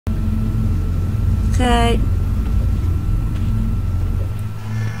Okay.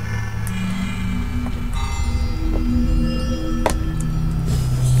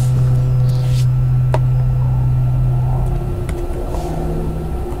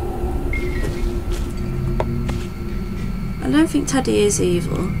 I don't think Teddy is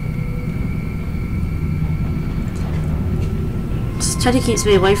evil. Just Teddy keeps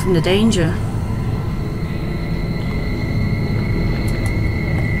me away from the danger.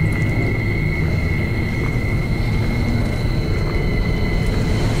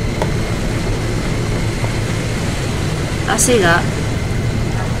 I see that.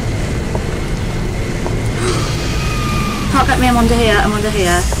 Can't get me, I'm under here, I'm under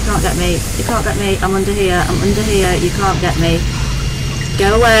here. You can't get me, you can't get me, I'm under here, I'm under here, you can't get me.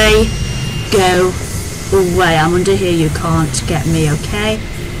 Go away. Go away, I'm under here, you can't get me, okay?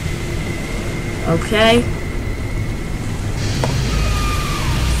 Okay.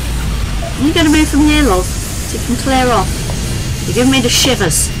 You're gonna move from here, love, so you can clear off. You're giving me the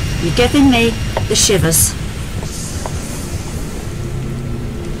shivers. You're giving me the shivers.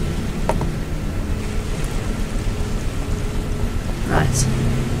 Right.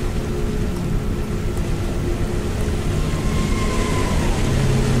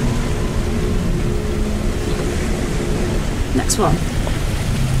 Next one.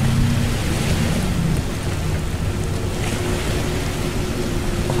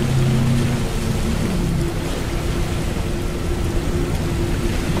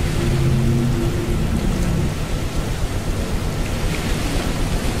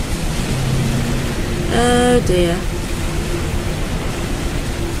 Oh dear.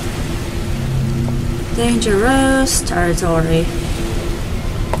 Dangerous territory.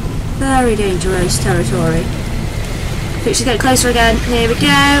 Very dangerous territory. I think she's getting closer again. Here we go.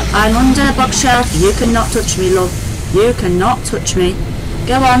 I'm under the bookshelf. You cannot touch me, love. You cannot touch me.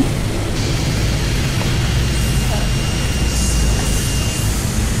 Go on.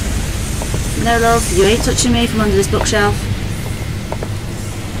 No, love. You ain't touching me from under this bookshelf.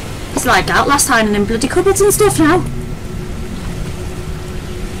 It's like Outlast hiding in bloody cupboards and stuff now.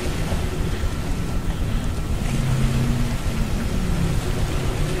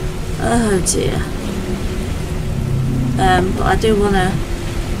 Oh dear. But I do wanna...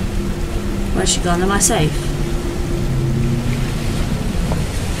 Where's she gone? Am I safe?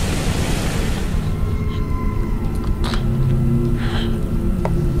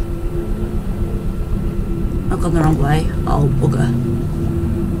 I've gone the wrong way. Oh bugger.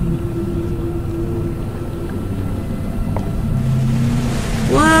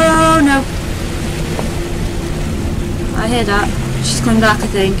 Whoa, no. I hear that. She's coming back, I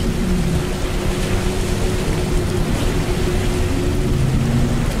think.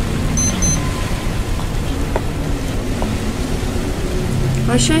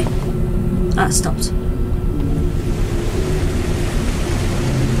 Where is she? Ah, it stopped.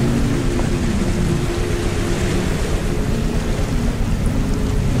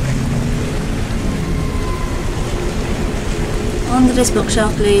 Under this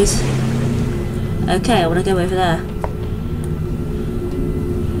bookshelf, please. Okay, I want to go over there.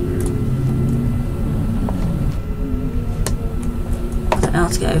 I don't know how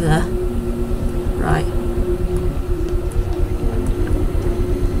to get over there. Right.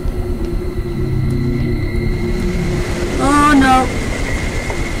 Oh no!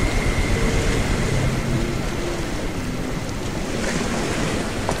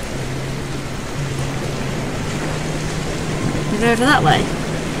 We go over that way.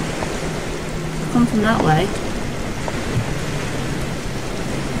 Come from that way.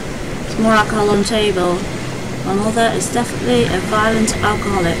 There's more alcohol on the table. My mother is definitely a violent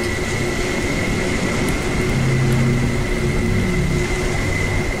alcoholic.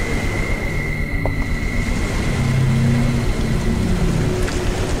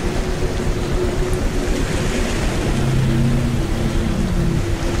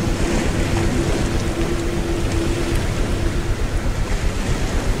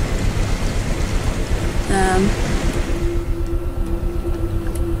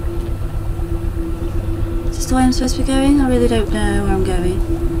 Is this the way I'm supposed to be going? I really don't know where I'm going.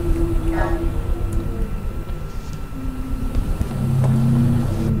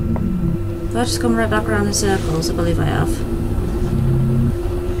 Have I just come right back around in circles? I believe I have.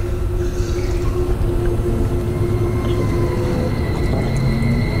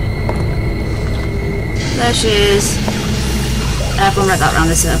 There she is. I've gone right back around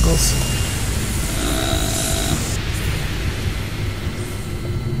in circles.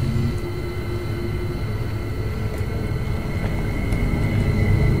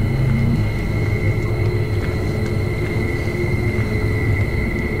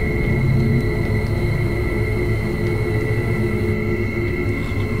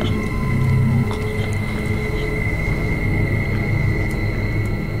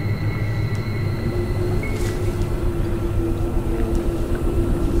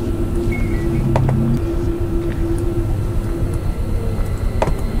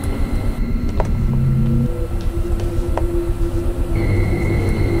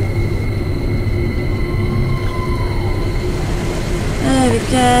 There we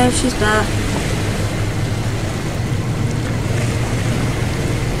go, she's back.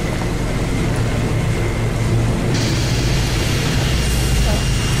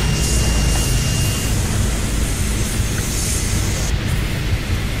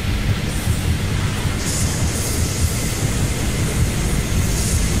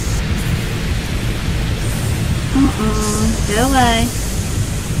 Go away.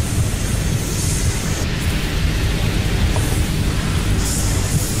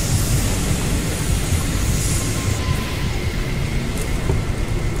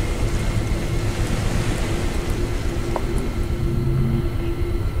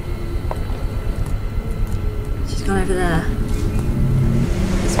 She's gone over there.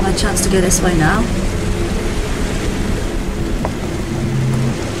 It's my chance to go this way now.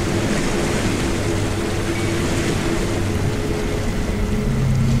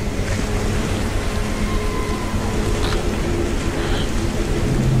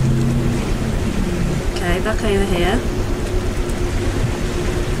 Back over here.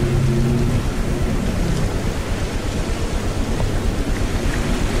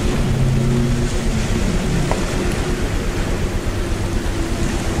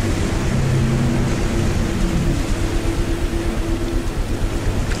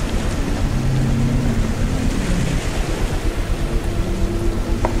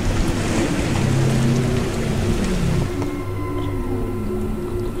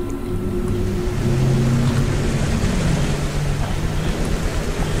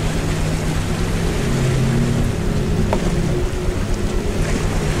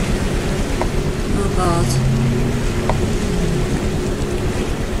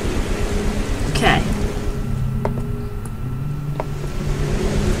 Okay.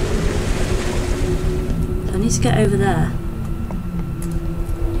 So I need to get over there.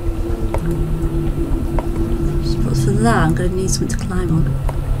 But for that I'm going to need something to climb on.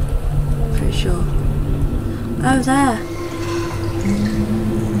 Pretty sure. Oh, there.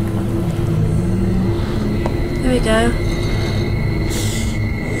 There we go.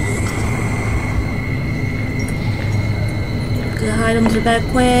 Hide under the bed,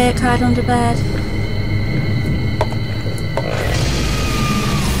 quick, hide under bed.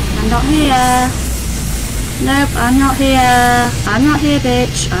 I'm not here. Nope, I'm not here. I'm not here,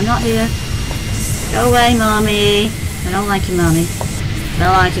 bitch. I'm not here. Go away, mommy. I don't like you, mommy. I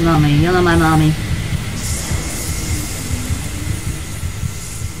don't like you, mommy. You're not my mommy.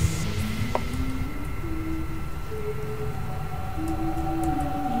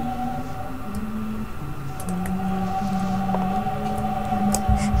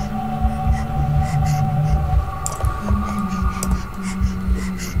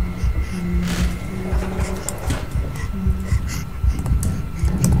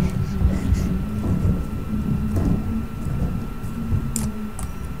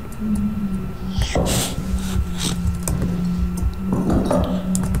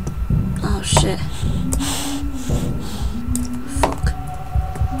 Oh shit. Fuck.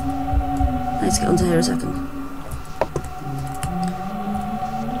 I need to get onto here a second.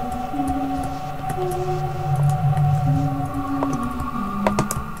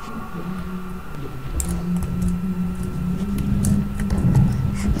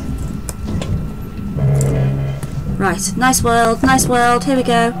 Right, nice world, here we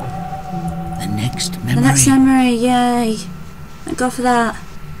go. The next memory. The next memory, yay. Thank God for that.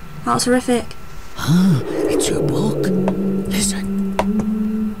 That was horrific. Huh, it's your book. Listen.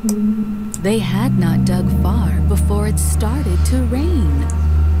 They had not dug far before it started to rain.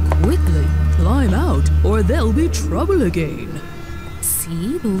 Quickly, climb out, or there'll be trouble again.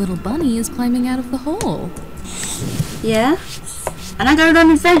 See, the little bunny is climbing out of the hole. Yeah? And I'm going on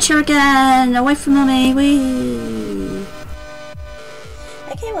an adventure again! Away from mummy, whee!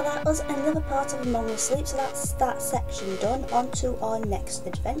 Okay, well that was another part of Among Us Sleep, so that's that section done. On to our next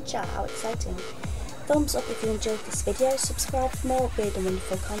adventure. How exciting. Thumbs up if you enjoyed this video, subscribe for more weird and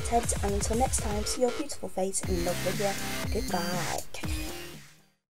wonderful content, and until next time, see your beautiful face in another video. Goodbye.